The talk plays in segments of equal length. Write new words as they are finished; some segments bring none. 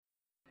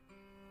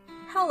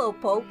Hello,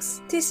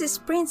 folks. This is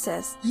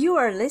Princess. You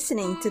are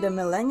listening to the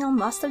Millennial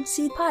Mustard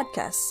Seed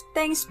Podcast.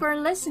 Thanks for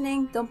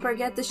listening. Don't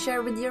forget to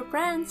share with your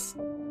friends.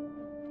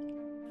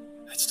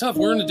 It's tough.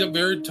 We're in a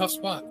very tough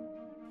spot.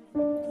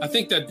 I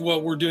think that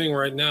what we're doing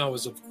right now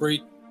is of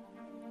great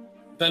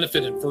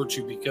benefit and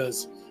virtue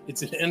because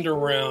it's an end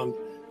around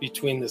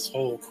between this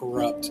whole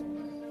corrupt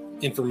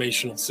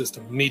informational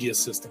system, media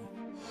system.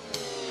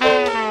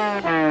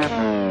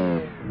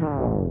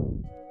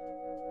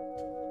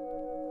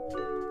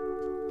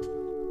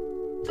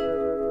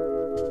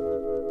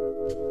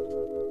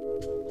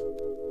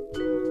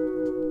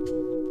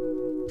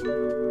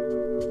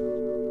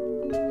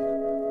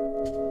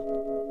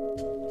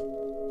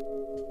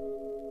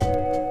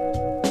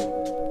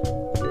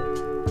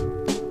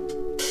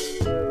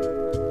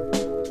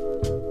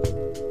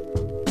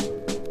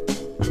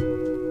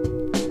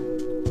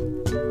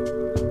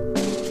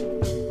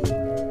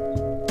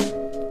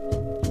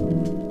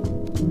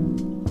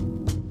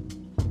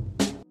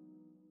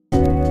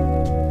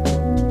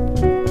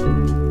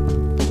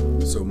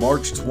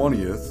 March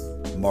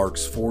 20th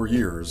marks 4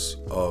 years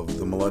of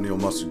the Millennial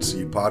Mustard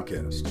Seed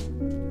Podcast.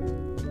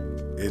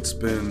 It's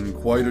been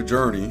quite a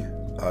journey,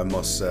 I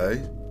must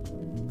say.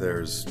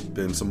 There's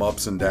been some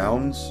ups and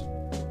downs,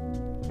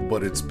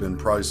 but it's been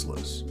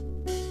priceless.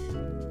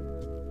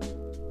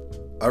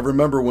 I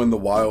remember when the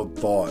wild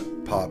thought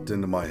popped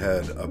into my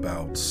head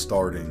about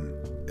starting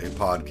a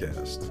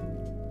podcast.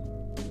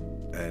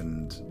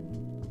 And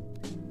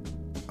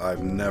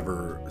I've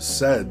never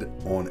said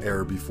on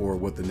air before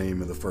what the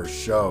name of the first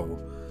show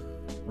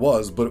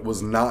was, but it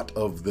was Not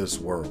of This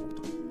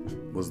World,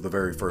 was the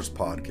very first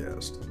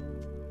podcast.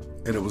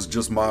 And it was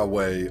just my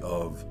way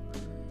of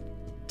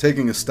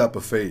taking a step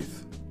of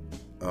faith.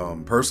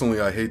 Personally,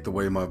 I hate the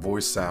way my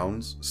voice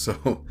sounds,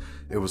 so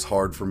it was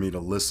hard for me to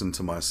listen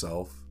to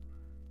myself.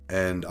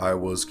 And I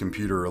was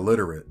computer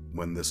illiterate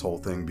when this whole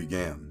thing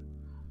began.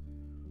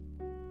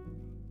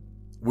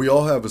 We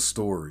all have a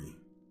story,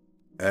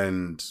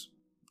 and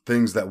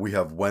things that we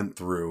have went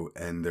through,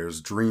 and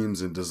there's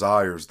dreams and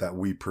desires that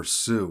we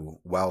pursue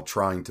while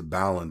trying to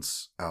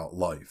balance out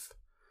life.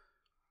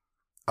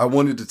 I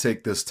wanted to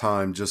take this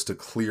time just to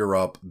clear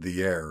up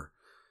the air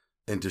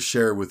and to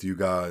share with you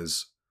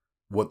guys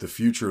what the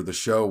future of the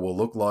show will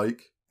look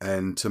like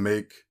and to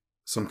make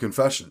some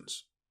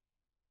confessions.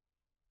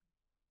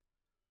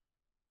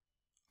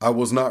 I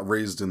was not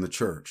raised in the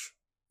church,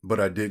 but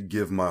I did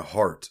give my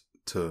heart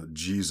to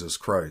Jesus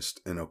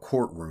Christ in a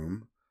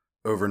courtroom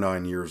over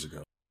 9 years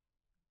ago.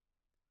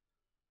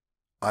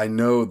 I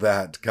know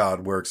that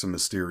God works in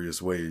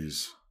mysterious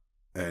ways,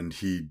 and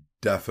He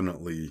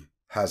definitely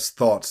has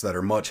thoughts that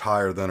are much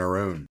higher than our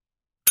own.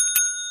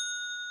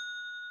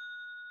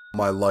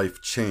 My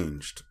life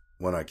changed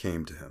when I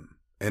came to Him,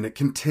 and it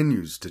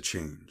continues to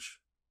change.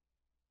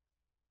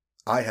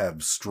 I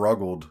have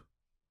struggled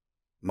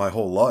my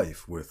whole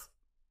life with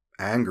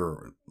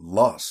anger,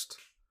 lust,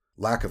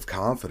 lack of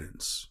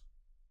confidence,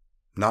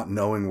 not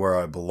knowing where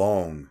I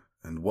belong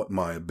and what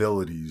my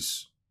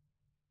abilities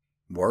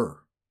were.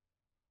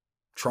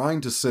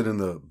 Trying to sit in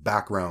the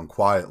background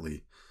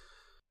quietly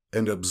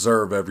and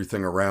observe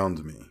everything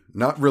around me,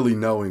 not really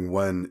knowing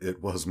when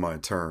it was my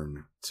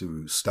turn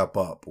to step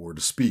up or to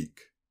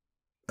speak.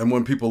 And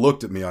when people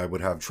looked at me, I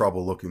would have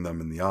trouble looking them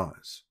in the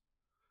eyes.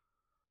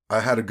 I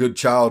had a good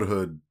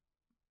childhood.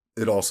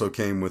 It also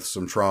came with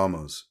some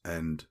traumas.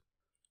 And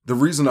the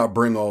reason I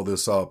bring all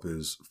this up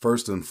is,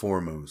 first and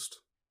foremost,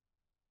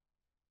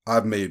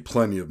 I've made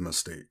plenty of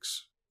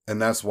mistakes.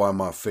 And that's why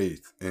my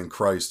faith in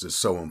Christ is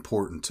so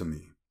important to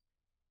me.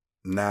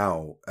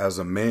 Now, as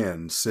a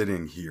man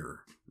sitting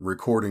here,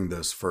 recording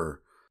this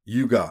for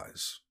you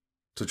guys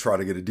to try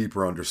to get a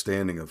deeper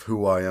understanding of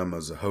who I am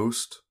as a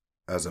host,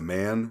 as a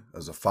man,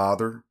 as a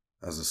father,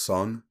 as a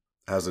son,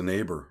 as a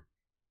neighbor,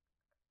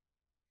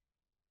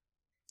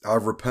 I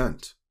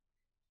repent.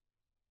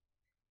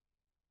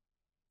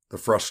 The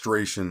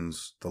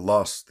frustrations, the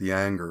lust, the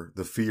anger,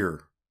 the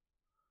fear.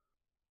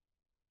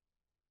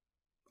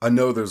 I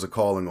know there's a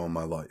calling on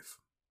my life,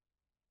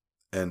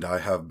 and I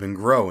have been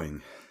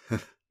growing.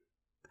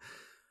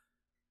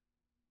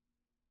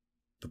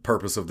 The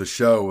purpose of the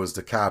show was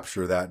to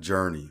capture that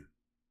journey.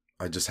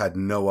 I just had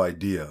no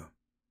idea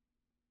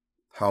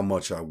how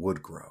much I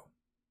would grow.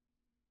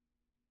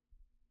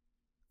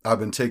 I've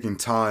been taking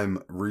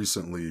time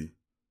recently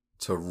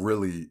to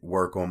really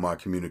work on my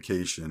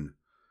communication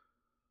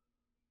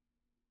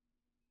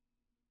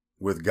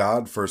with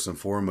God first and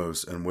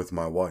foremost, and with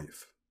my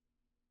wife,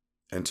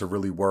 and to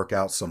really work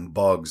out some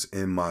bugs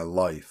in my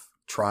life,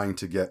 trying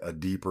to get a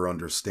deeper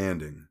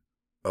understanding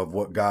of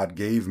what God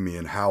gave me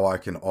and how I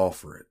can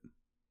offer it.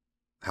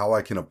 How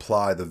I can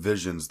apply the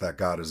visions that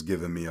God has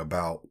given me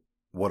about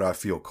what I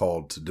feel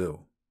called to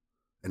do,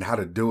 and how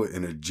to do it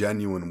in a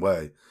genuine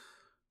way,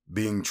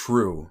 being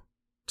true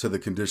to the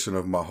condition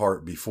of my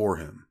heart before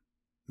Him,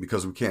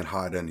 because we can't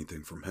hide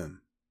anything from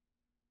Him.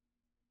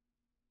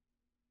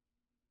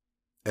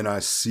 And I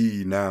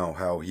see now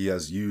how He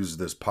has used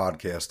this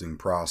podcasting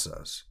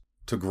process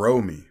to grow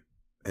me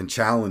and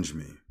challenge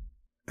me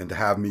and to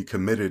have me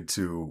committed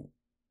to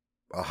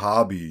a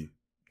hobby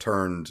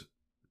turned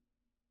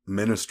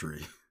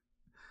ministry.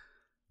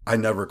 I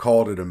never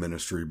called it a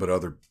ministry, but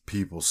other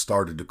people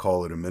started to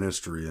call it a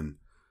ministry. And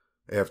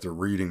after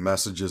reading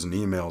messages and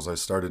emails, I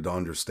started to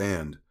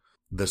understand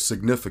the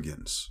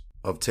significance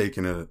of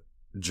taking a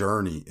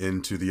journey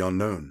into the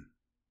unknown.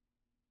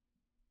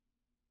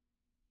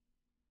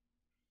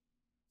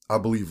 I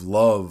believe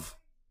love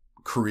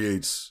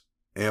creates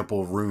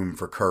ample room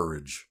for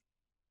courage.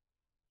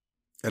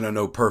 And I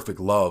know perfect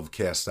love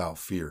casts out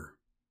fear.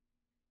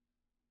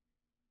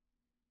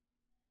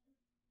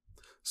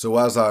 So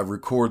as I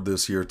record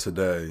this here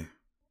today,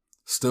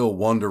 still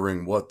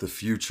wondering what the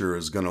future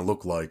is going to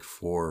look like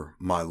for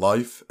my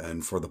life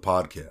and for the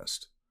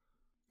podcast,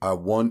 I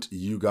want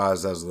you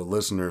guys as the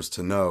listeners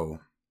to know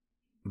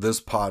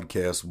this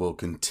podcast will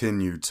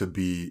continue to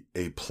be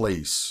a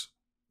place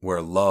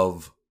where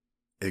love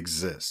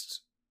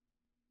exists.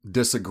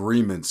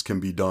 Disagreements can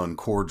be done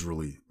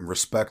cordially and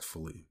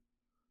respectfully,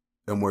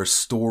 and where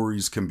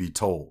stories can be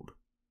told.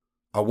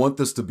 I want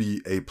this to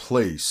be a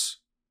place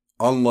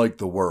unlike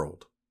the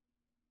world,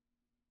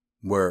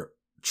 where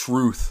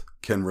truth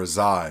can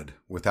reside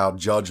without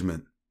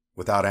judgment,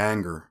 without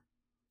anger,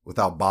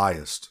 without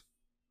bias.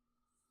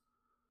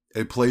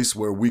 A place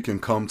where we can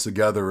come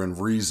together and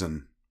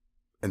reason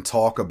and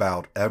talk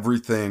about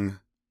everything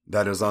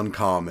that is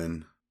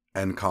uncommon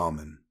and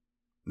common,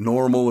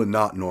 normal and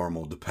not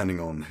normal, depending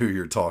on who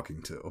you're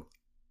talking to.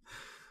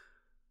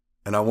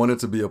 And I want it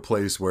to be a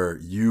place where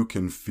you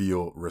can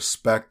feel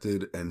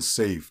respected and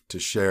safe to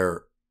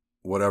share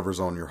whatever's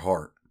on your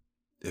heart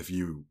if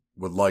you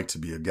would like to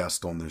be a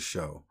guest on this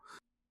show.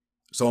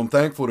 So I'm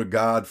thankful to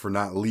God for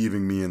not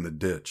leaving me in the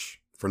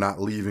ditch, for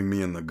not leaving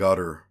me in the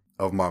gutter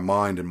of my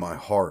mind and my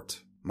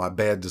heart, my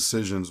bad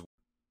decisions.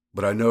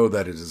 But I know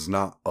that it is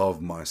not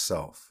of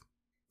myself.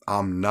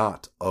 I'm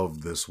not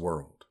of this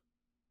world.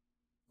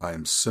 I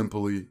am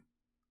simply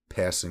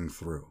passing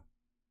through.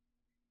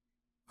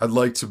 I'd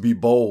like to be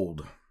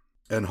bold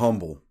and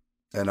humble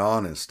and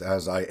honest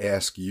as I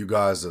ask you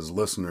guys as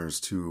listeners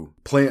to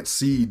plant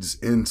seeds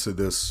into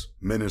this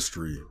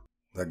ministry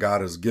that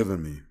God has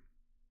given me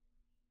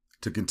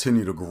to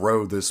continue to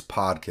grow this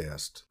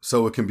podcast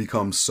so it can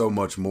become so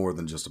much more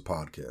than just a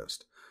podcast.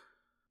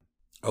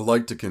 I'd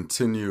like to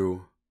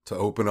continue to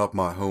open up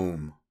my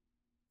home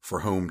for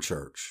home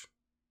church,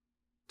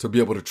 to be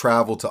able to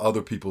travel to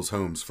other people's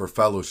homes for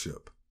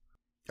fellowship.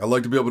 I'd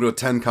like to be able to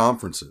attend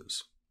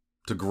conferences,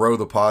 to grow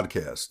the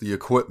podcast, the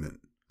equipment,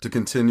 to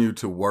continue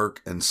to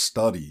work and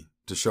study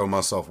to show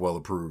myself well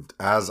approved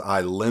as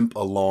I limp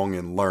along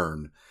and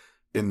learn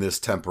in this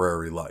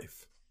temporary life.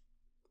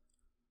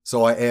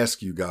 So I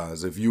ask you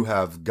guys, if you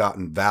have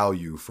gotten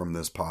value from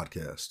this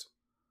podcast,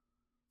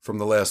 from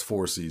the last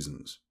 4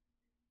 seasons,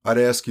 I'd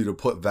ask you to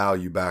put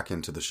value back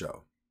into the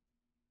show.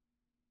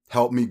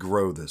 Help me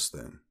grow this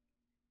thing.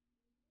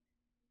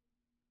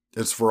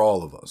 It's for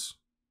all of us.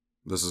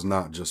 This is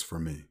not just for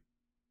me.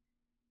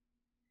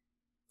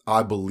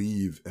 I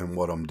believe in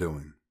what I'm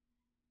doing.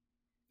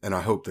 And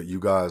I hope that you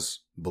guys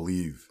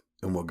believe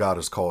in what God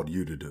has called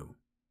you to do.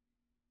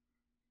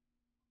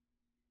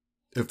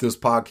 If this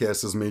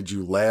podcast has made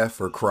you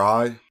laugh or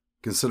cry,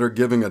 consider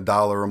giving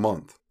 $1 a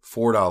month,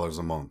 $4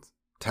 a month,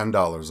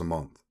 $10 a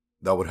month.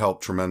 That would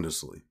help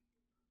tremendously.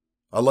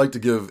 I'd like to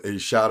give a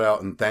shout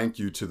out and thank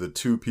you to the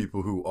 2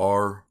 people who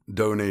are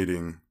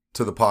donating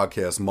to the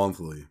podcast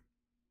monthly.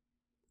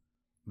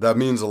 That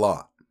means a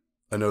lot.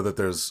 I know that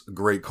there's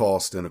great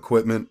cost in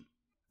equipment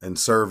and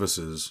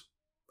services,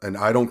 and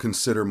I don't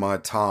consider my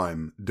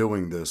time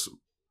doing this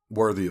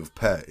worthy of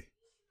pay.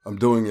 I'm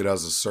doing it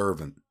as a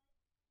servant,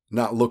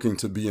 not looking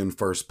to be in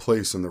first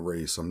place in the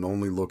race. I'm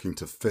only looking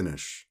to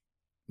finish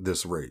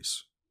this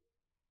race,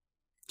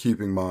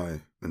 keeping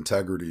my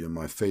integrity and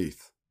my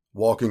faith,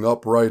 walking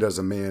upright as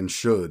a man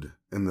should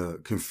in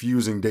the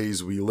confusing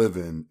days we live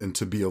in, and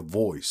to be a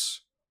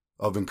voice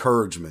of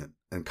encouragement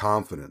and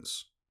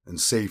confidence and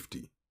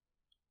safety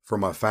for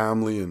my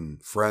family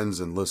and friends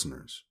and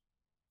listeners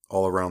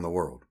all around the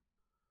world.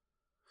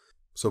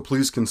 So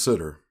please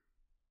consider.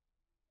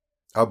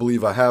 I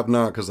believe I have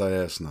not because I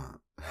ask not.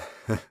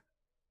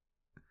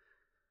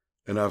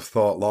 And I've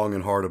thought long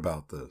and hard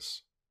about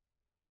this.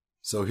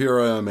 So here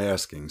I am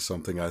asking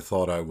something I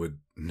thought I would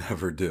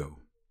never do.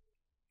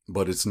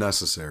 But it's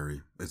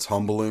necessary, it's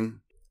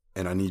humbling,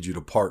 and I need you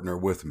to partner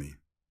with me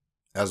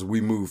as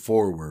we move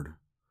forward,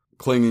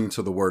 clinging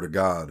to the Word of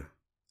God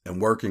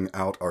and working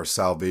out our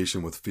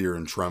salvation with fear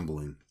and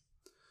trembling.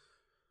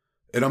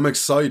 And I'm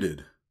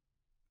excited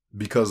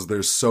because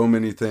there's so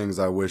many things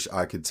I wish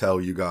I could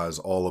tell you guys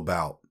all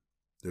about.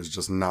 There's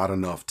just not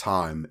enough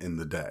time in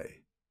the day.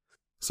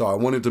 So I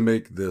wanted to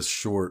make this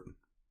short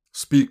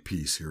speak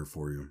piece here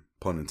for you,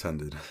 pun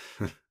intended.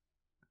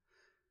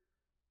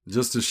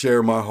 Just to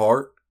share my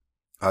heart.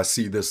 I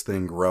see this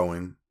thing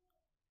growing.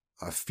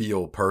 I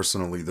feel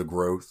personally the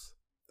growth,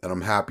 and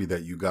I'm happy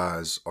that you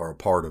guys are a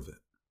part of it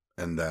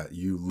and that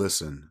you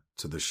listen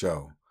to the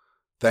show.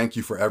 Thank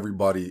you for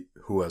everybody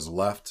who has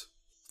left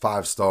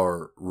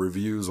 5-star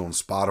reviews on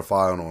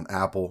Spotify and on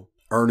Apple.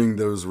 Earning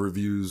those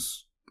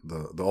reviews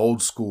the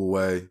old school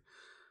way,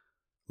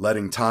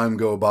 letting time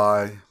go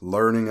by,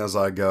 learning as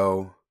I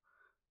go,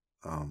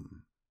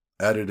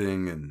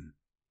 editing and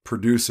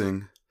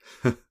producing,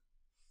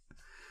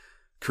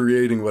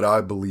 creating what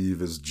I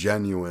believe is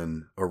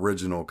genuine,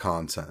 original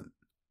content.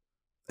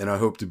 And I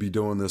hope to be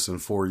doing this in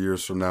 4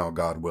 years from now,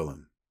 God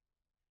willing.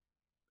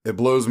 It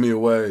blows me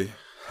away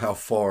how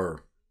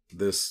far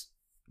this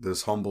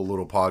humble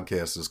little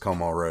podcast has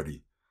come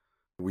already.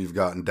 We've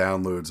gotten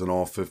downloads in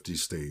all 50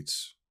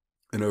 states,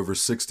 in over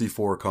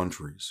 64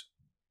 countries.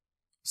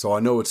 So I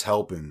know it's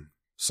helping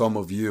some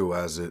of you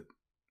as it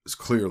is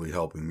clearly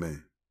helping me.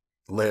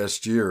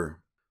 Last year,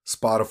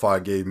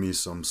 Spotify gave me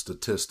some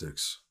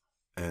statistics,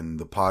 and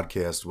the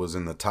podcast was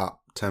in the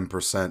top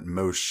 10%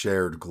 most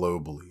shared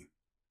globally.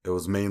 It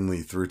was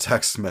mainly through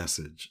text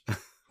message,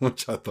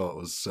 which I thought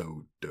was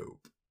so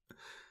dope.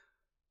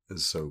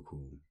 It's so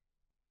cool.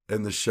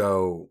 And the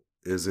show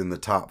is in the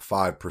top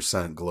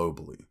 5%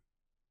 globally.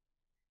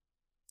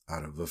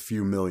 Out of a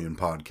few million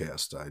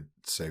podcasts, I'd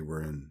say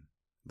we're in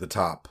the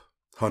top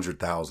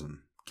 100,000,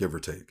 give or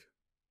take.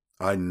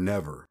 I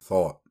never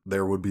thought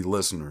there would be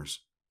listeners,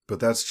 but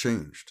that's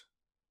changed.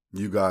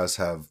 You guys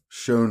have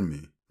shown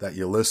me that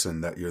you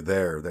listen, that you're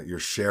there, that you're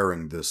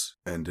sharing this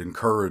and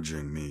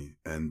encouraging me.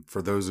 And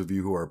for those of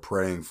you who are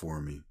praying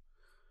for me,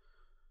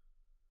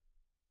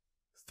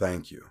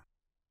 thank you.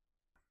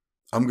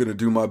 I'm going to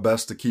do my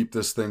best to keep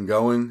this thing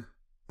going.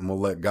 I'm going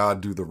to let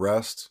God do the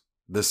rest.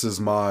 This is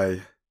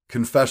my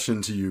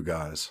confession to you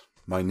guys,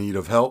 my need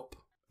of help,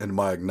 and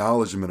my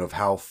acknowledgement of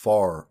how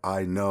far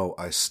I know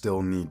I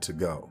still need to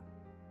go.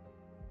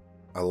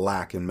 I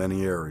lack in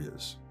many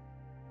areas,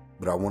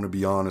 but I want to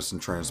be honest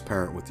and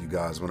transparent with you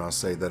guys when I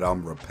say that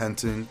I'm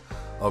repenting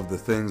of the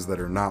things that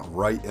are not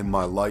right in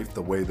my life,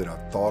 the way that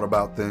I've thought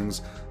about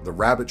things, the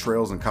rabbit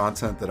trails and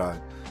content that I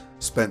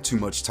spent too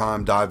much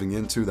time diving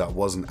into that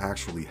wasn't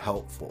actually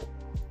helpful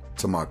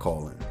to my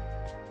calling.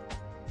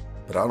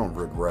 But I don't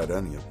regret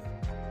any of it.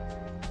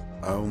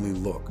 I only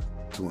look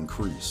to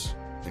increase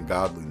in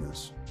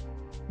godliness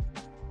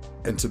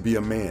and to be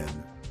a man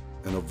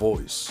and a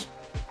voice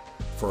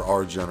for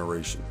our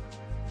generation,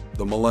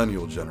 the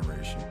millennial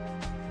generation,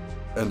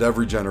 and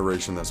every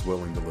generation that's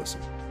willing to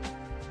listen.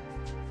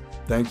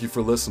 Thank you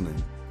for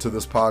listening to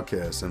this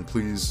podcast, and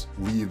please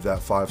leave that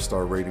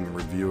 5-star rating and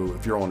review.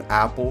 If you're on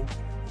Apple,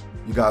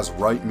 you guys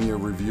write me a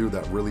review,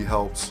 that really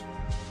helps.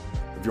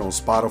 If you're on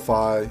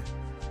Spotify,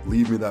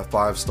 leave me that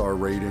 5-star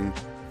rating.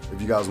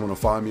 If you guys want to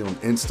find me on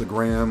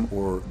Instagram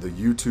or the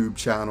YouTube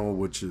channel,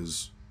 which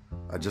is,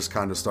 I just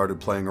kind of started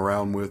playing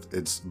around with,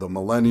 it's the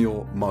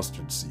Millennial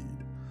Mustard Seed.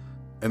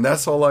 And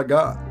that's all I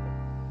got.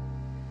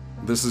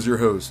 This is your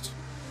host,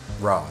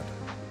 Rod,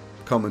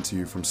 coming to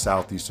you from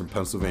southeastern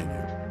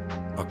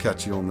Pennsylvania. I'll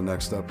catch you on the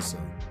next episode.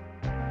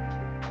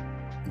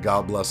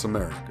 God bless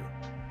America.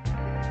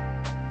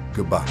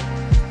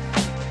 Goodbye.